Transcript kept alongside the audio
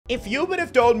If you would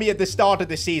have told me at the start of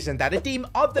the season that a team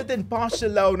other than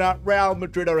Barcelona, Real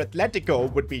Madrid or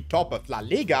Atletico would be top of La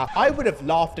Liga, I would have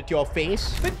laughed at your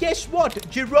face. But guess what?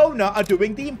 Girona are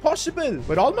doing the impossible.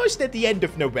 We're almost at the end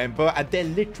of November and they're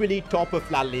literally top of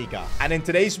La Liga. And in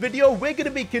today's video, we're going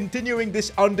to be continuing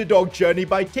this underdog journey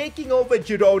by taking over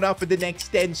Girona for the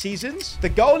next 10 seasons. The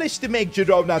goal is to make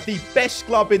Girona the best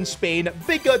club in Spain,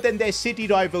 bigger than their city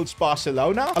rivals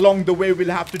Barcelona. Along the way, we'll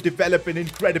have to develop an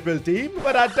incredible team,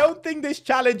 but I don't think this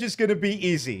challenge is going to be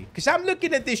easy because I'm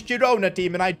looking at this Girona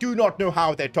team and I do not know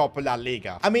how they're top of La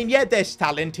Liga. I mean, yeah, there's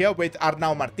talent here with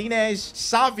Arnau Martinez.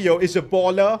 Savio is a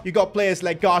baller. You got players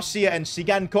like Garcia and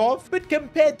Sigankov, but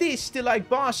compare this to like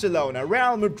Barcelona,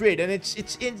 Real Madrid, and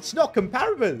it's not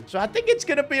comparable. So I think it's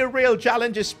going to be a real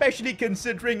challenge, especially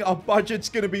considering our budget's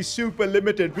going to be super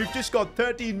limited. We've just got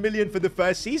 13 million for the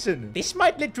first season. This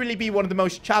might literally be one of the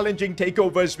most challenging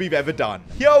takeovers we've ever done.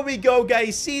 Here we go,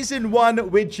 guys. Season 1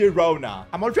 with Girona.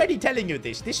 I'm already telling you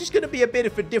this. This is going to be a bit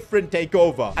of a different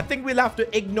takeover. I think we'll have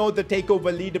to ignore the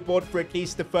takeover leaderboard for at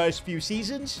least the first few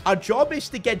seasons. Our job is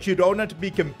to get Girona to be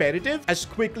competitive as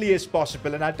quickly as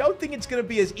possible, and I don't think it's going to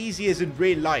be as easy as in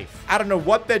real life. I don't know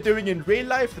what they're doing in real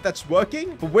life that's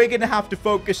working, but we're going to have to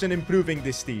focus on improving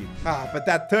this team. But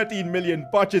that 13 million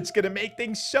budget's going to make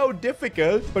things so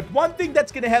difficult. But one thing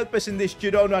that's going to help us in this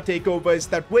Girona takeover is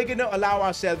that we're going to allow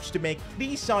ourselves to make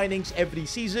 3 signings every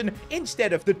season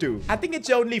instead of the 2. I think it's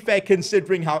only fair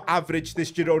considering how average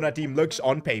this Girona team looks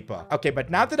on paper. Okay, but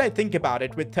now that I think about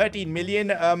it, with 13 million,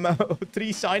 3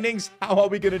 signings, how are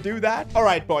we going to do that? All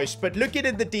right, boys, but looking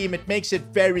at the team, it makes it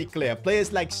very clear.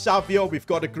 Players like Savio, we've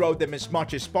got to grow them as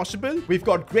much as possible. We've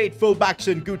got great fullbacks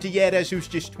in Gutierrez, who's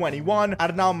just 21,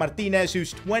 Arnau Martinez,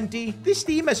 who's 20. This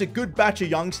team has a good batch of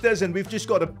youngsters, and we've just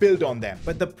got to build on them.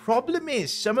 But the problem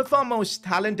is, some of our most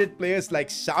talented players like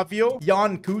Savio,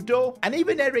 Jan Couto, and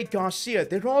even Eric Garcia,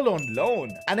 they're all on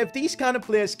loan. And if these kind of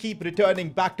players keep returning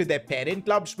back to their parent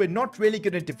clubs, we're not really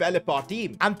going to develop our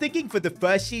team. I'm thinking for the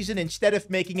first season, instead of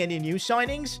making any new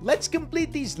signings, let's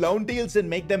complete these loan deals and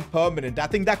make them permanent. I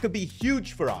think that could be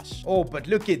huge for us. Oh, but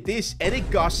look at this. Eric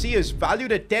Garcia is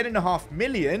valued at 10.5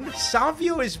 million.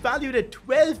 Savio is valued at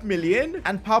 12 million.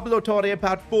 And Pablo Torre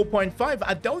about 4.5.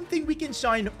 I don't think we can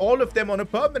sign all of them on a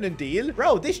permanent deal.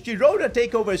 Bro, this Girona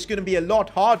takeover is going to be a lot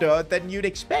harder than you'd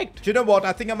expect. Do you know what?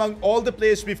 I think among all the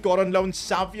players we've got on loan,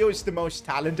 Savio is the most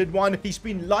talented one. He's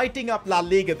been lighting up La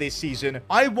Liga this season.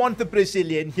 I want the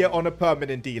Brazilian here on a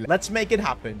permanent deal. Let's make it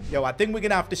happen. Yo, I think we're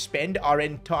going to have to spend our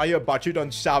entire budget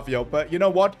on Savio. But you know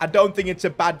what? I don't think it's a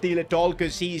bad deal at all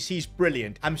because he's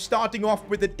brilliant. I'm starting off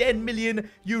with a 10 million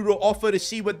euro offer to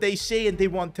see what they say, and they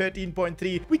want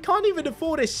 13.3. We can't even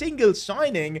afford a single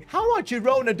signing. How are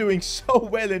Girona doing so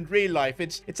well in real life?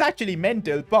 It's actually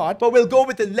mental, but we'll go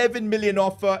with 11 million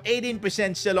offer,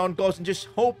 18% sell-on cost, and just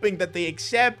hoping that they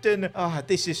accept. And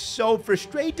this is so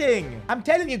frustrating. I'm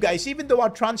telling you guys, even though our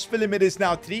transfer limit is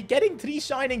now 3, getting 3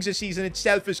 signings a season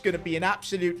itself is going to be an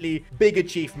absolutely big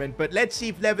achievement. But let's see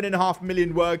if 11.5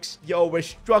 million works. Yo, we're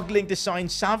struggling to sign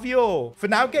Savio. For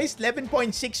now, guys,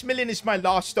 11.6 million is my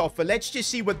last offer. Let's just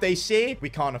see what they say. We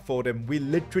can't afford him. We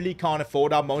literally can't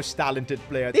afford our most talented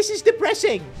player. This is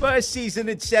depressing. First season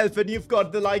itself, and you've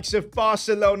got the likes of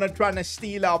Barcelona trying to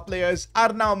steal our players.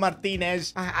 Arnau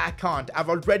Martinez. I can't. I've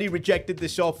already rejected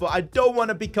this offer. I don't want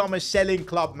to become a selling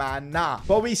club, man. Nah.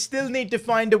 But we still need to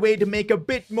find a way to make a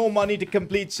bit more money to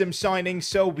complete some signings,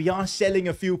 so we are selling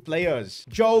a few players.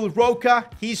 Joel Roca,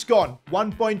 he's gone.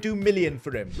 1.2 million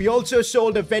for him. We also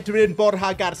sold a veteran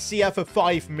Borja Garcia for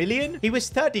 5 million. He was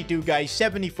 32, guys,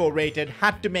 74 rated,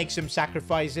 had to make some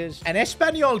sacrifices. And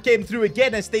Espanyol came through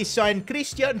again as they signed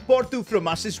Christian Portu from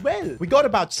us as well. We got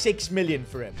about 6 million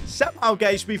for him. Somehow,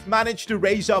 guys, we've managed to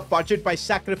raise our budget by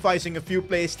sacrificing a few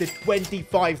players to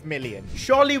 25 million.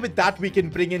 Surely with that, we can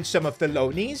bring in some of the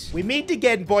loanies. We meet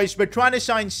again, boys. We're trying to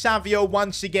sign Savio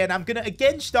once again. I'm gonna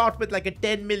again start with like a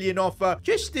 10 million offer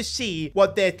just to see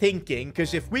what they're thinking,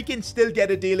 because if we can still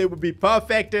get a deal, it would be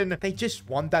perfect. And they just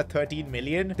want that 13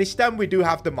 million. This time we do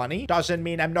have the money. Doesn't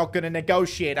mean I'm not gonna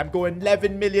negotiate. I'm going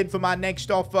 11 million for my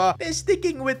next offer. They're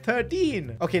sticking with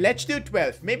 13. Okay, let's do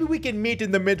 12. Maybe we can meet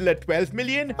in the middle at 12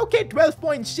 million. Okay,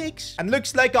 12.6. And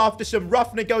looks like after some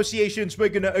rough negotiations, we're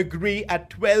gonna agree at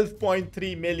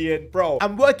 12.3 million. Bro,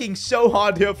 I'm working so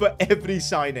hard here for every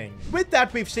signing. With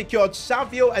that, we've secured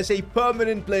Savio as a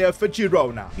permanent player for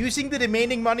Girona. Using the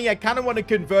remaining money, I kind of want to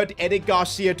convert Eric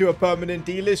Garcia to a permanent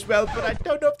deal as well, but I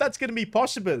don't know if that's going to be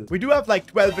possible. We do have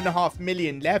like 12.5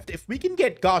 million left. If we can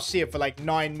get Garcia for like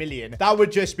 9 million, that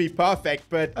would just be perfect.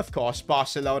 But of course,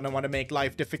 Barcelona want to make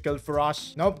life difficult for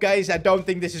us. Nope, guys, I don't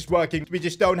think this is working. We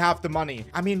just don't have the money.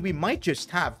 I mean, we might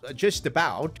just have just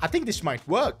about I think this might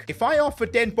work. If I offer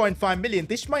 10.5 million,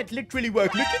 this might literally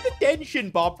work. Look at the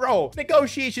tension bar, bro.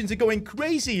 Negotiations are going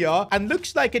crazy here. And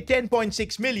looks like at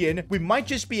 10.6 million, we might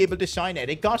just be able to sign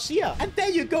Eric Garcia. And there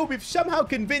you go. We've somehow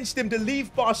convinced him to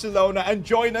leave Barcelona and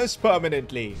join us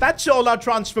permanently. That's all our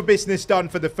transfer business done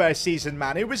for the first season,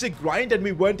 man. It was a grind and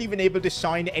we weren't even able to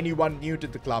sign anyone new to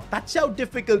the club. That's how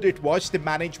difficult it was to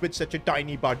manage with such a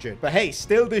tiny budget. But hey,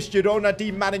 still this Girona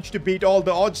team managed to beat all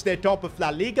the odds. They're top of La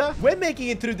Liga. We're making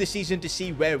it through the season to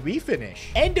see where we finish.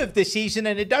 End of the season,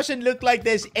 and it doesn't look like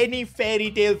there's any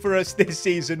fairy tale for us this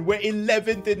season. We're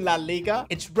 11th in La Liga.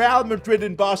 It's Real Madrid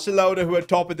and Barcelona who are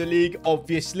top of the league,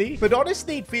 obviously. But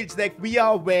honestly, it feels like we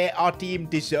are where our team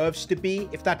deserves to be,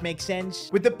 if that makes sense.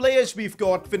 With the players we've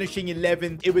got finishing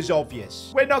 11th, it was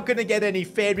obvious. We're not going to get any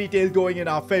fairy tale going in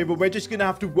our favor. We're just going to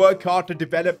have to work hard to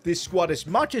develop this squad as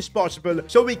much as possible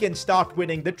so we can start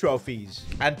winning the trophies.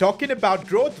 And talking about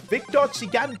growth, Victor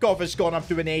Tsigankov has gone up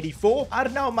to an 84.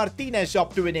 Arnau Martinez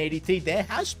up to an 83. There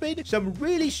has been some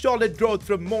really solid growth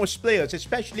from most players,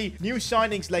 especially new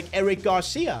signings like Eric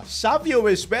Garcia. Savio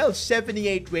as well,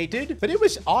 78 rated. But it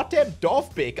was Artem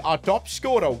Dovbyk, our top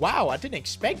scorer. Wow, I didn't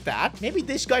expect that. Maybe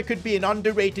this guy could be an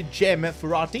underrated gem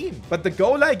for our team. But the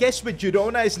goal, I guess, with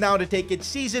Girona is now to take it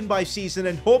season by season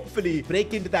and hopefully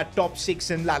break into that top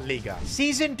 6 in La Liga.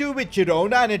 Season 2 with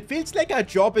Girona, and it feels like our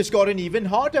job has gotten even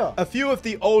harder. A few of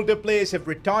the older players have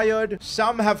retired.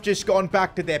 Some have just gone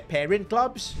back to their parent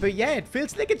clubs. But yeah, it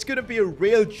feels like it's going to be a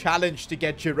real challenge to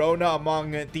get Girona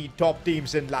among the top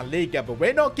teams in La Liga. But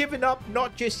we're not giving up,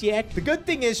 not just yet. The good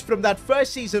thing is, from that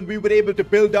first season, we were able to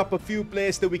build up a few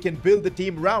players that we can build the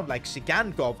team around, like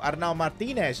Tsigankov, Arnau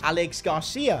Martinez, Alex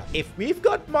Garcia. If we've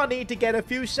got money to get a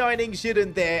few signings here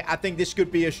and there, I think this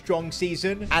could be a strong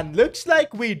season. And looks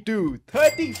like we do.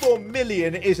 34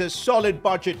 million is a solid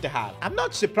budget to have. I'm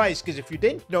not surprised, because if you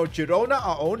didn't know, Girona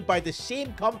are owned by the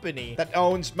same company that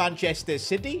owns Manchester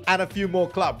City and a few more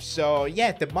clubs. So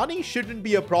yeah, the money shouldn't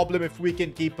be a problem if we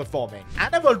can keep performing.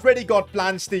 And I've already got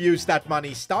plans to use that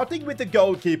money, starting with the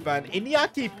goalkeeper,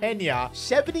 Iñaki Peña,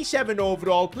 77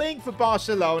 overall, playing for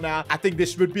Barcelona. I think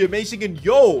this would be amazing. And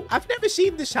yo, I've never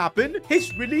seen this happen.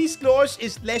 His release clause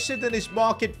is lesser than his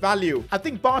market value. I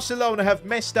think Barcelona have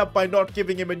messed up by not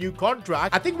giving him a new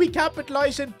contract. I think we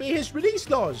capitalize and pay his release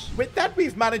clause. With that,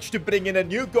 we've managed to bring in a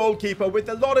new goalkeeper with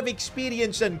a lot of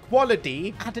experience and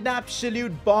quality at an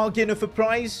absolute bargain of a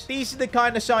price. These are the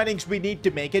kind of signings we need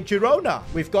to make at Girona.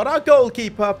 We've got our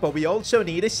goalkeeper, but we also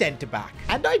need a centre-back.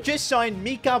 And I just signed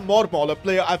Mika Mormol, a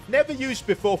player I've never used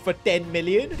before, for 10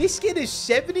 million. This kid is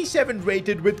 77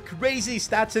 rated with crazy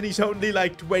stats and he's only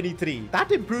like 23.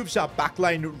 That improves our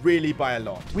backline really by a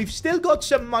lot. We've still got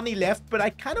some money left, but I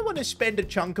kind of want to spend a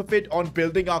chunk of it on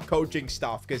building our coaching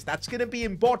staff, because that's going to be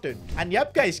important. And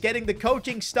yep, guys, getting the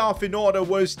coaching staff in order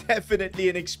was definitely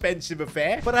an expensive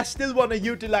affair, but I still want to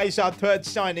utilize our third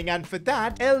signing, and for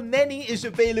that, El Neni is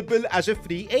available as a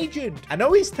free agent. I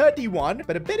know he's 31,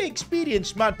 but a bit of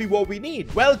experience might be what we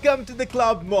need. Welcome to the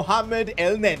club, Mohamed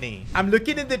El Neni. I'm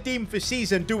looking at the team for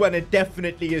season 2, and it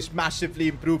definitely is massively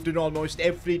improved in almost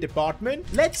every department.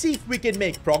 Let's see if we can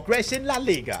make progress in La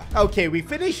Liga. Okay, we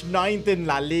finished 9th in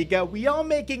La Liga. We are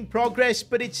making progress,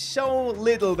 but it's so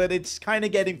little that it's kind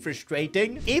of getting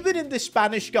frustrating. Even in the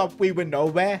Spanish Cup, we were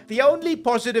nowhere. The only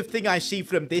positive thing I see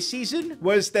from this season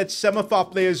was that some of our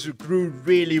players grew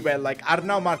really well. Like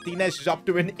Arnau Martinez is up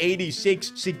to an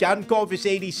 86. Tsigankov is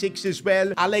 86 as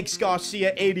well. Alex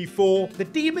Garcia, 84. The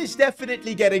team is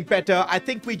definitely getting better. I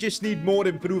think we just need more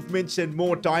improvements and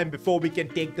more time before we can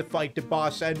take the fight to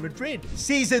Barca and Madrid.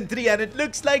 Season 3, and it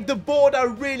looks like the board are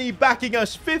really backing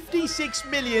us. 56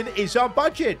 million is our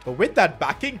budget. But with that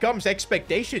backing comes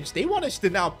expectations. They want us to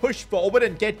now push forward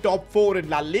and get top 4 in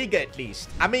La Liga at least.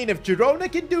 I mean, if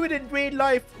Girona can do it in real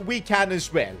life, we can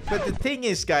as well. But the thing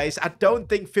is, guys, I don't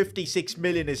think 56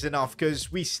 million is enough,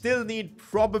 because we still need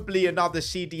probably another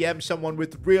CDM, someone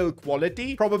with real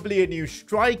quality, probably a new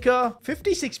striker.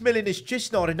 56 million is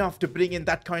just not enough to bring in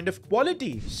that kind of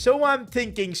quality. So I'm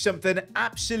thinking something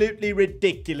absolutely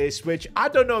ridiculous, which I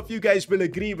don't know if you guys will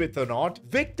agree with or not.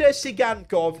 Victor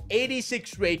Tsigankov,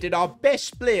 86 rated, our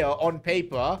best player on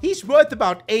paper. He's worth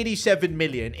about 87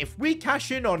 million. If we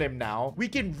cash in on him now, we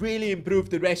can really improve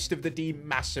the rest of the team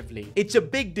massively. It's a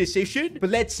big decision, but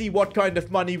let's see what kind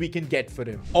of money we can get for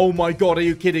him. Oh my god, are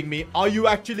you kidding me? Are you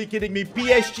actually kidding me?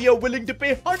 PSG are willing to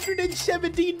pay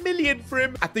 117 million for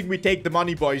him. I think we take the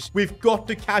money, boys. We've got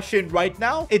to cash in right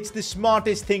now. It's the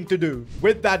smartest thing to do.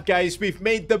 With that, guys, we've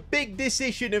made the big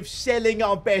decision of selling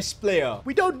our best player.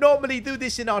 We don't normally do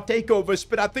this in our takeovers,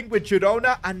 but I think with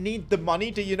Girona, I need the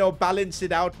money to, you know, balance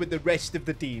it out with the rest of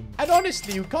the team. And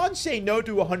honestly, you can't say no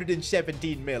to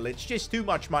 117 15 mil. It's just too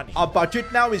much money. Our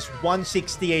budget now is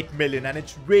 168 million, and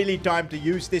it's really time to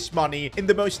use this money in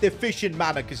the most efficient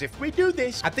manner, because if we do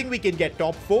this, I think we can get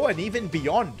top 4 and even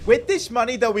beyond. With this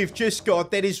money that we've just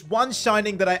got, there is one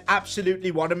signing that I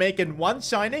absolutely want to make, and one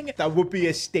signing that would be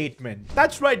a statement.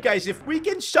 That's right, guys. If we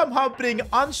can somehow bring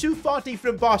Ansu Fati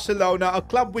from Barcelona, a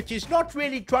club which is not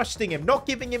really trusting him, not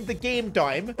giving him the game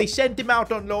time, they sent him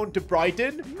out on loan to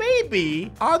Brighton,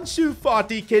 maybe Ansu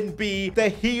Fati can be the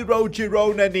hero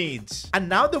Girona needs. And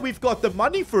now that we've got the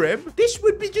money for him, this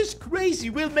would be just crazy.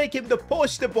 We'll make him the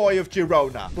poster boy of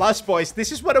Girona. Plus, boys,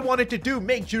 this is what I wanted to do.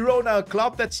 Make Girona a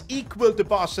club that's equal to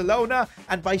Barcelona,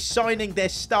 and by signing their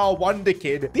star wonder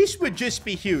kid, this would just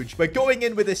be huge. We're going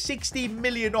in with a 60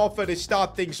 million offer to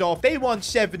start things off. They want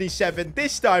 77.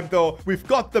 This time, though, we've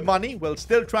got the money. We'll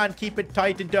still try and keep it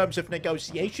tight in terms of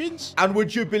negotiations. And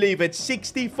would you believe it?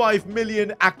 65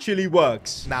 million actually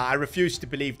works. Nah, I refuse to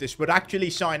believe this. We're actually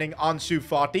signing Ansu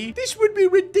Fati. This would be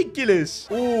ridiculous.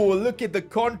 Oh, look at the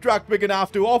contract we're gonna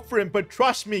have to offer him. But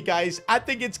trust me, guys, I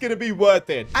think it's gonna be worth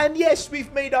it. And yes,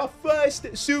 we've made our first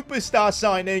superstar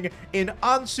signing in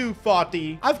Ansu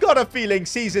Fati. I've got a feeling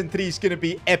season 3 is gonna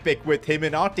be epic with him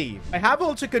in our team. I have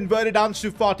also converted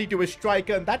Ansu Fati to a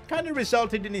striker, and that kind of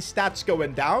resulted in his stats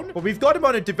going down. But we've got him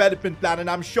on a development plan, and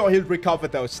I'm sure he'll recover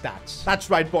those stats. That's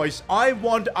right, boys. I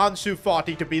want Ansu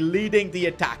Fati to be leading the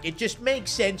attack. It just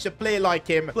makes sense, a player like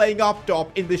him playing up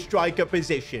top in the striker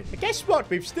position. But guess what?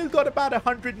 We've still got about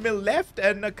 100 mil left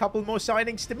and a couple more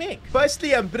signings to make.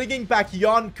 Firstly, I'm bringing back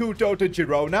Jan Couto to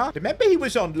Girona. Remember, he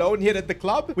was on loan here at the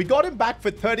club? We got him back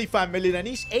for 35 million, and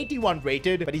he's 81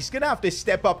 rated, but he's gonna have to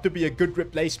step up to be a good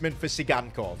replacement for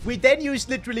Sigankov. We then used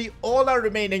literally all our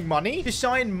remaining money to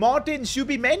sign Martin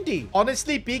Zubimendi.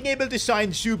 Honestly, being able to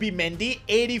sign Zubimendi,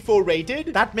 84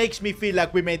 rated, that makes me feel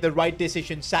like we made the right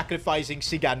decision sacrificing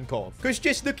Sigankov. Because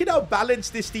just look at how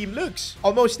balanced this team looks.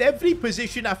 Almost every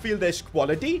position, I feel there's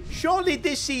quality. Surely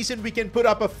this season we can put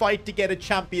up a fight to get a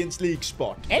Champions League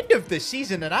spot. End of the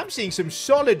season, and I'm seeing some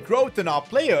solid growth in our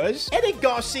players. Eric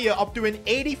Garcia up to an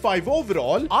 85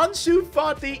 overall. Ansu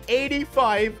Fati,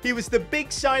 85. He was the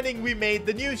big signing we made,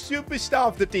 the new superstar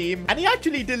of the team, and he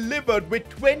actually delivered with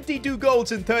 22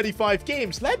 goals in 35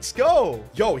 games. Let's go.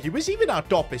 Yo, he was even our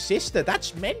top assister.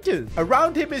 That's mental.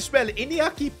 Around him as well,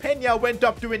 Iñaki Peña went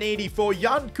up to an 84.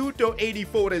 Jan Couto,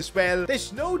 84 as well.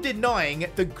 There's no denying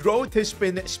the growth has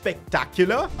been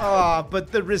spectacular.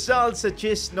 But the results are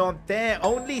just not there.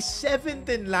 Only 7th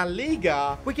in La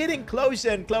Liga. We're getting closer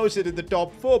and closer to the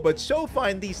top 4, but so far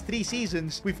in these 3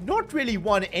 seasons, we've not really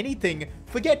won anything.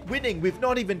 Forget winning, we've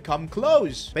not even come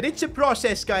close. But it's a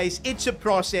process, guys. It's a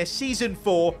process. Season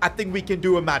 4, I think we can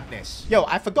do a madness. Yo,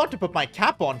 I forgot to put my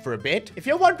cap on for a bit. If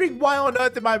you're wondering why on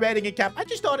earth am I wearing a cap, I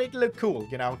just thought it'd look cool,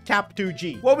 you know, cap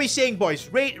 2G. What are we saying, boys?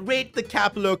 Rate the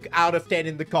cap look out of 10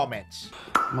 in the comments.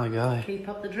 My guy. Keep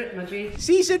up the drip, my G.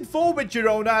 Season 4 with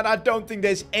Girona, and I don't think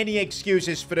there's any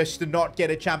excuses for us to not get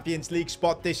a Champions League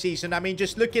spot this season. I mean,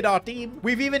 just look at our team.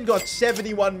 We've even got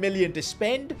 71 million to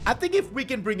spend. I think if we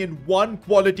can bring in one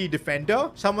quality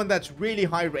defender, someone that's really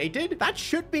high rated, that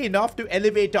should be enough to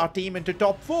elevate our team into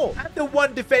top 4. And the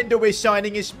one defender we're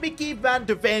signing is Mickey van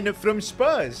de Ven from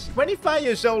Spurs. 25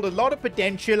 years old, a lot of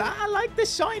potential. I like this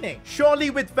signing. Surely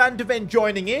with Van de Ven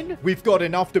joining in, we've got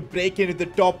enough to break into the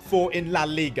top 4 in La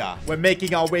Liga. We're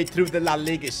making our way through the La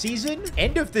Liga season.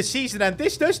 End of the season, and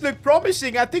this does look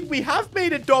promising. I think we have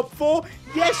made a top 4.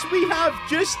 Yes, we have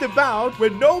just about. We're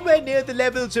nowhere near the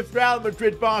levels of Real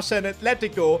Madrid, Barca, and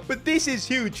Atletico, but this is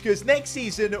huge because next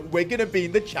season we're going to be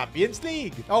in the Champions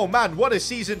League. Oh man, what a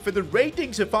season for the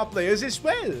ratings of our players as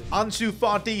well. Ansu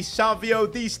Fati, Savio,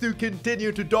 these two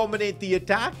continue to dominate the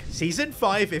attack. Season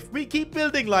 5, if we keep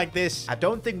building like this, I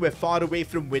don't think we're far away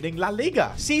from winning La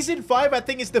Liga. Season 5, I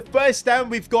think, is the first time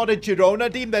we've got a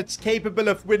Girona team that's capable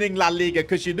of winning La Liga,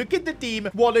 because you look at the team,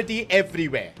 quality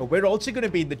everywhere. But we're also going to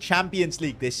be in the Champions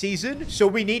League this season, so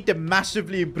we need to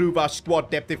massively improve our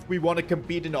squad depth if we want to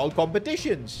compete in all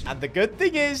competitions. And the good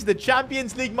thing is the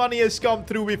Champions League money has come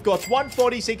through. We've got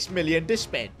 146 million to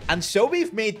spend, and so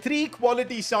we've made 3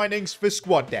 quality signings for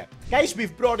squad depth. Guys,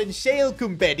 we've brought in Sale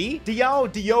Kumbedi,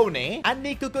 Diao Dione, and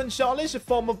Nico Gonzalez, a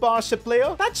former Barca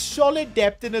player. That's solid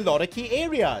depth in a lot of key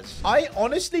areas. I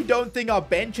honestly don't think our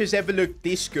bench has ever looked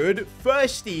this good.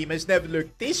 First team has never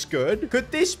looked this good.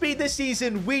 Could this be the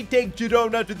season we take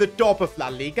Girona to the top of La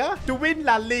Liga? To win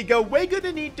La Liga, we're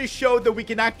gonna need to show that we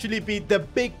can actually beat the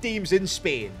big teams in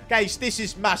Spain. Guys, this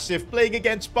is massive. Playing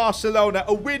against Barcelona,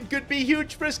 a win could be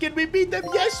huge for us. Can we beat them?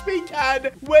 Yes, we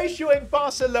can. We're showing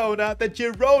Barcelona that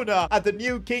Girona Girona are the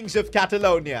new kings of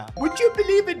Catalonia. Would you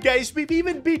believe it, guys? We've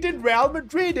even beaten Real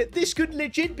Madrid. This could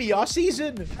legit be our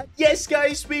season. And yes,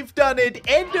 guys, we've done it.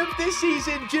 End of the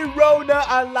season, Girona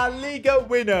are La Liga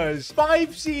winners.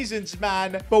 5 seasons,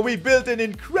 man. But we built an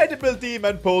incredible team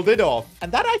and pulled it off.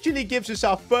 And that actually gives us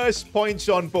our first points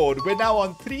on board. We're now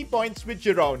on 3 points with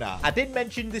Girona. I didn't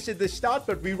mention this at the start,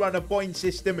 but we run a point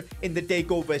system in the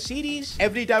Takeover series.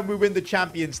 Every time we win the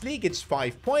Champions League, it's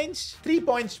 5 points. 3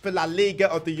 points for La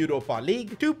Liga or the Europa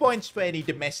League. 2 points for any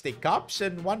domestic cups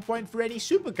and 1 point for any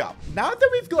Super Cup. Now that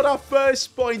we've got our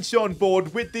first points on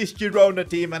board with this Girona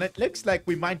team, and it looks like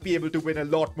we might be able to win a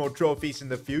lot more trophies in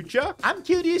the future, I'm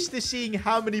curious to seeing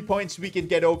how many points we can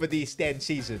get over these 10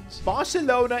 seasons.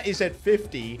 Barcelona is at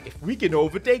 50. If we can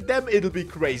overtake them, it'll be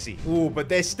crazy. Ooh, but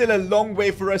there's still a long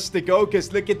way for us to go,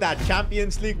 because look at that.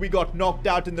 Champions League, we got knocked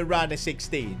out in the round of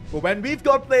 16. But when we've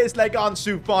got players like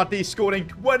Ansu Fati scoring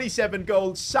 27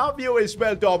 goals, Savio is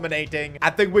well dominating, I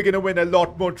think we're going to win a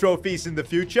lot more trophies in the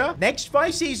future. Next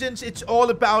 5 seasons, it's all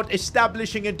about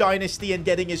establishing a dynasty and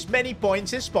getting as many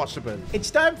points as possible.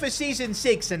 It's time for season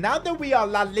 6, and now that we are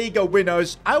La Liga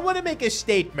winners, I want to make a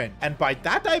statement. And by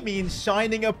that, I mean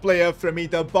signing a player from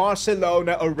either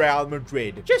Barcelona or Real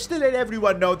Madrid, just to let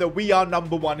everyone know that we are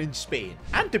number 1 in Spain.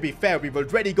 And to be fair, we've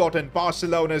already gotten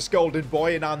Barcelona's golden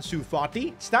boy in Ansu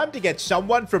Fati. It's time to get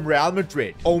someone from Real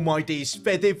Madrid. Oh my days,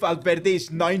 Fede Valverde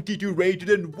is 92 rated,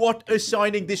 and what a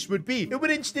signing this would be. It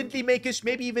would instantly make us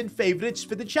maybe even favorites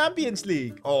for the Champions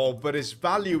League. Oh, but his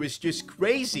value is just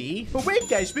crazy. But wait,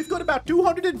 guys, we've got about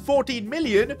 214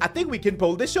 million. I think we can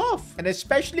pull this off. And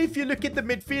especially if you look at the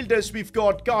midfielders, we've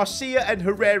got Garcia and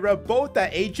Herrera. Both are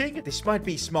aging. This might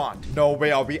be smart. No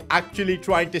way are we actually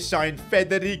trying to sign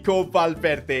Federico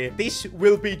Valverde. This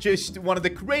will be just one of the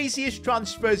craziest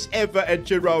transfers ever at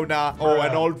Girona. Oh,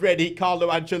 and already Carlo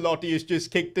Ancelotti has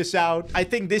just kicked us out. I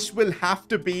think this will have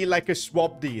to be like a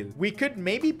swap deal. We could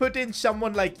maybe put in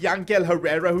someone like Yankel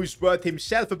Herrera, who's worth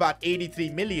himself about 83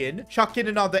 million. Chuck in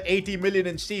another 80 million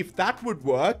and see if that would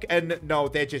work. And no,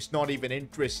 they're just not even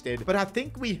interested. But I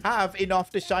think we have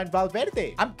enough to sign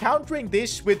Valverde. I'm countering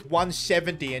this with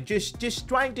 170 and just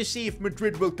trying to see if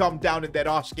Madrid will come down in their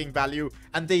asking value.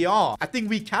 And they are. I think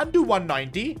we can do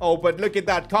 190. Oh, but look at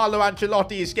that. Carlo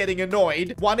Ancelotti is getting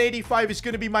annoyed. 185 is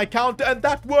going to be my counter, and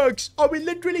that works. Are we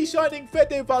literally signing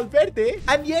Fede Valverde?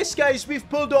 And yes, guys, we've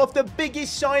pulled off the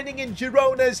biggest signing in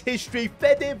Girona's history.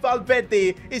 Fede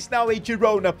Valverde is now a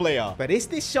Girona player. But is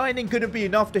this signing going to be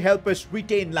enough to help us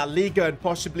retain La Liga and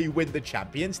possibly win the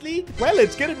Champions League? Well,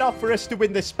 it's good enough for us to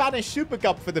win the Spanish Super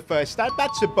Cup for the first time.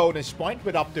 That's a bonus point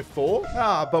with up to 4.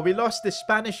 But we lost the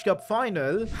Spanish Cup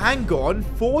final. Hang on,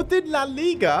 4th in La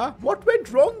Liga? What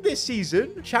went wrong this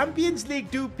season? Champions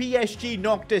League 2 PSG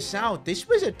knocked us out. This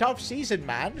was a tough season,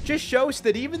 man. Just shows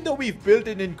that even though we've built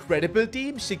an incredible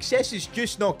team, success is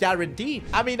just not guaranteed.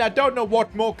 I mean, I don't know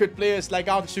what more could players like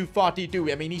Ansu Fati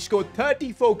do. I mean, he scored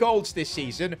 34 goals this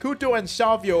season. Couto and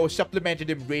Savio supplemented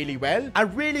him really well. I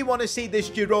really want to see this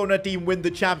Girona team win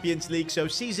the Champions League. So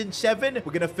season 7,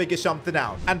 we're going to figure something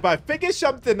out. And by figure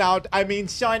something out, I mean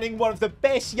signing one of the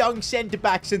best young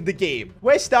centre-backs in the game.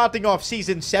 We're starting off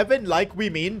season 7 like we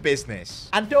mean business.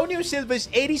 Antonio Silva's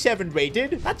 87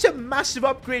 rated. That's a massive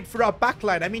upgrade for our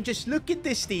backline. I mean, just look at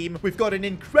this team. We've got an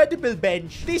incredible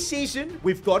bench. This season,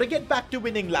 we've got to get back to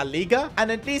winning La Liga,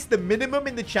 and at least the minimum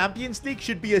in the Champions League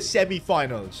should be a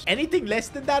semi-finals. Anything less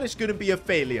than that is going to be a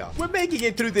failure. We're making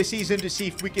it through the season to see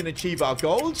if we can achieve our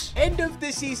goals. End of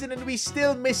the season and we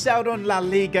still miss out on La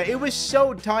Liga. It was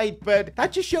so tight, but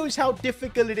that just shows how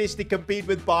difficult it is to compete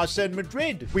with Barca and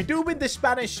Madrid. We do win the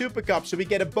Spanish Super Cup, so we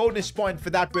get a bonus point for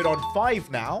that. We're on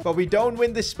 5 now, but we don't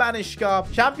win the Spanish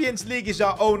Cup. Champions League is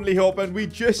our only hope, and we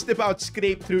just about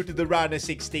scraped through to the round of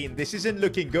 16. This isn't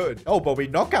looking good. Oh, but we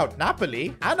knock out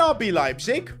Napoli and RB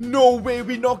Leipzig. No way,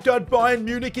 we knocked out Bayern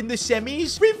Munich in the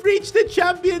semis. We've reached the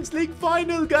Champions League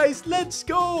final, guys. Let's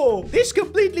go. This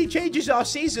completely changes our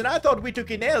season. I thought we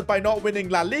took an L by not winning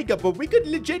La Liga, but we could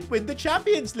legit win the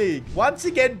Champions League. Once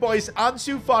again, boys,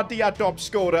 Ansu Fati, our top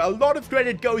scorer. A lot of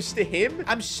credit goes to him.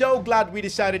 I'm so glad we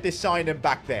decided to sign him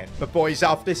back then. But boys,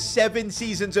 after 7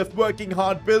 seasons of working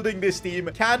hard building this team,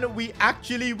 can we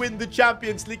actually win the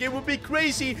Champions League? It would be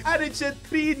crazy. And it's a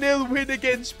 3-0 win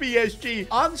against PSG.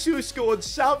 Ansu scored,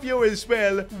 Savio as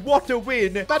well. What a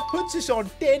win. That puts us on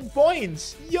 10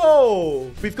 points.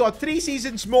 Yo! We've got 3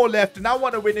 seasons more left, and I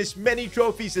want to win as many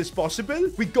trophies as possible.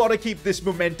 We gotta keep this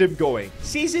momentum going.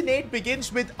 Season 8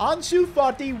 begins with Ansu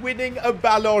Fati winning a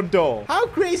Ballon d'Or. How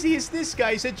crazy is this,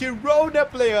 guys? A Girona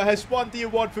player has won the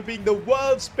award for being the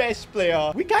world's best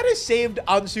player. We kind of saved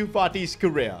Ansu Fati's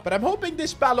career, but I'm hoping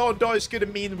this Ballon d'Or is gonna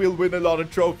mean we'll win a lot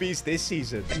of trophies this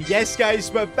season. And yes,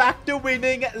 guys, we're back to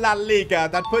winning La Liga.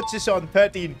 That puts us on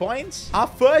 13 points. Our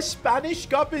first Spanish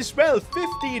Cup as well,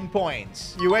 15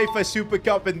 points. UEFA Super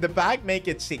Cup in the bag, make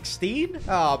it 16.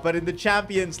 But in the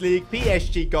Champions League,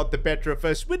 PSG got the better of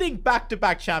us. Winning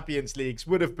back-to-back Champions Leagues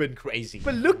would have been crazy.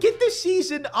 But look at the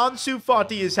season Ansu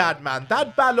Fati has had, man.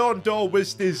 That Ballon d'Or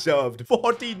was deserved.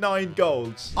 49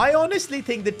 goals. I honestly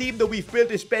think the team that we've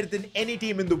built is better than any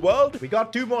team in the world. We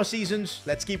got 2 more seasons.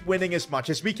 Let's keep winning as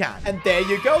much as we can. And there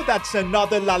you go. That's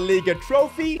another La Liga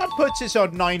trophy. That puts us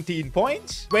on 19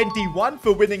 points. 21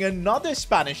 for winning another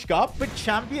Spanish Cup. But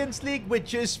Champions League, we're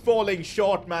just falling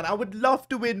short, man. I would love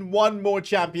to win one more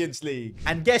Champions League.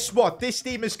 And guess what? This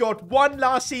team has got one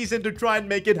last season to try and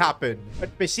make it happen.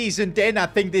 But for season 10, I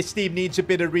think this team needs a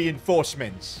bit of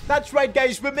reinforcements. That's right,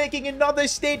 guys. We're making another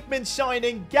statement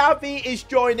signing. Gavi is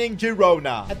joining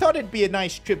Girona. I thought it'd be a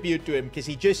nice tribute to him because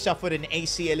he just suffered an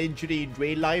ACL injury in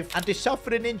real life. And to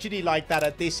suffer an injury like that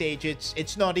at this age,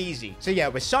 it's not easy. So yeah,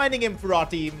 we're signing him for our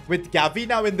team. With Gavi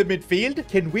now in the midfield,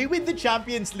 can we win the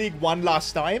Champions League one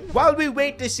last time? While we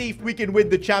wait to see if we can win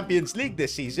the Champions League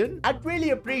this season, I'd really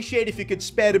appreciate if you could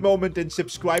spare a moment and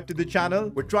subscribe to the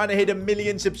channel. We're trying to hit 1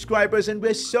 million subscribers and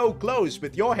we're so close.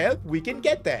 With your help, we can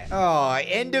get there.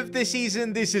 End of the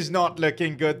season, this is not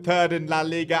looking good. Third in La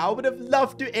Liga. I would have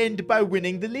loved to end by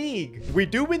winning the league. We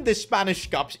do win the Spanish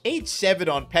Cups,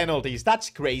 8-7 on penalties.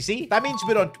 That's crazy. That means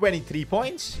we're on 23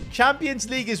 points. Champions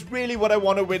League is really what I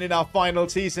want to win in our final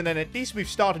season, and at least we've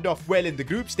started off well in the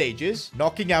group stages.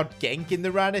 Knocking out Genk in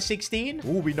the round of 16.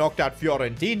 Ooh, we knocked out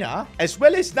Fiorentina. As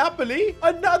well as Napoli.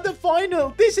 Another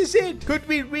final. This is it. Could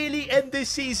we really end this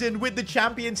season with the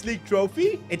Champions League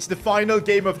trophy? It's the final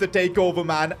game of the takeover,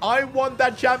 man. I want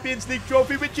that Champions League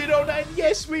trophy with Girona, and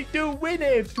yes, we do win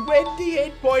it.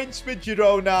 28 points with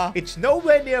Girona. It's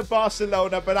nowhere near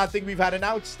Barcelona, but I think we've had an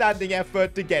outstanding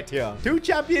effort to get here. 2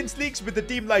 Champions Leagues with a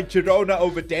team like Girona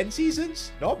over 10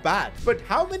 seasons? Not bad. But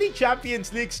how many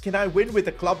Champions Leagues can I win with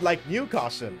a club like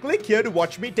Newcastle? Click here to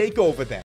watch me take over them.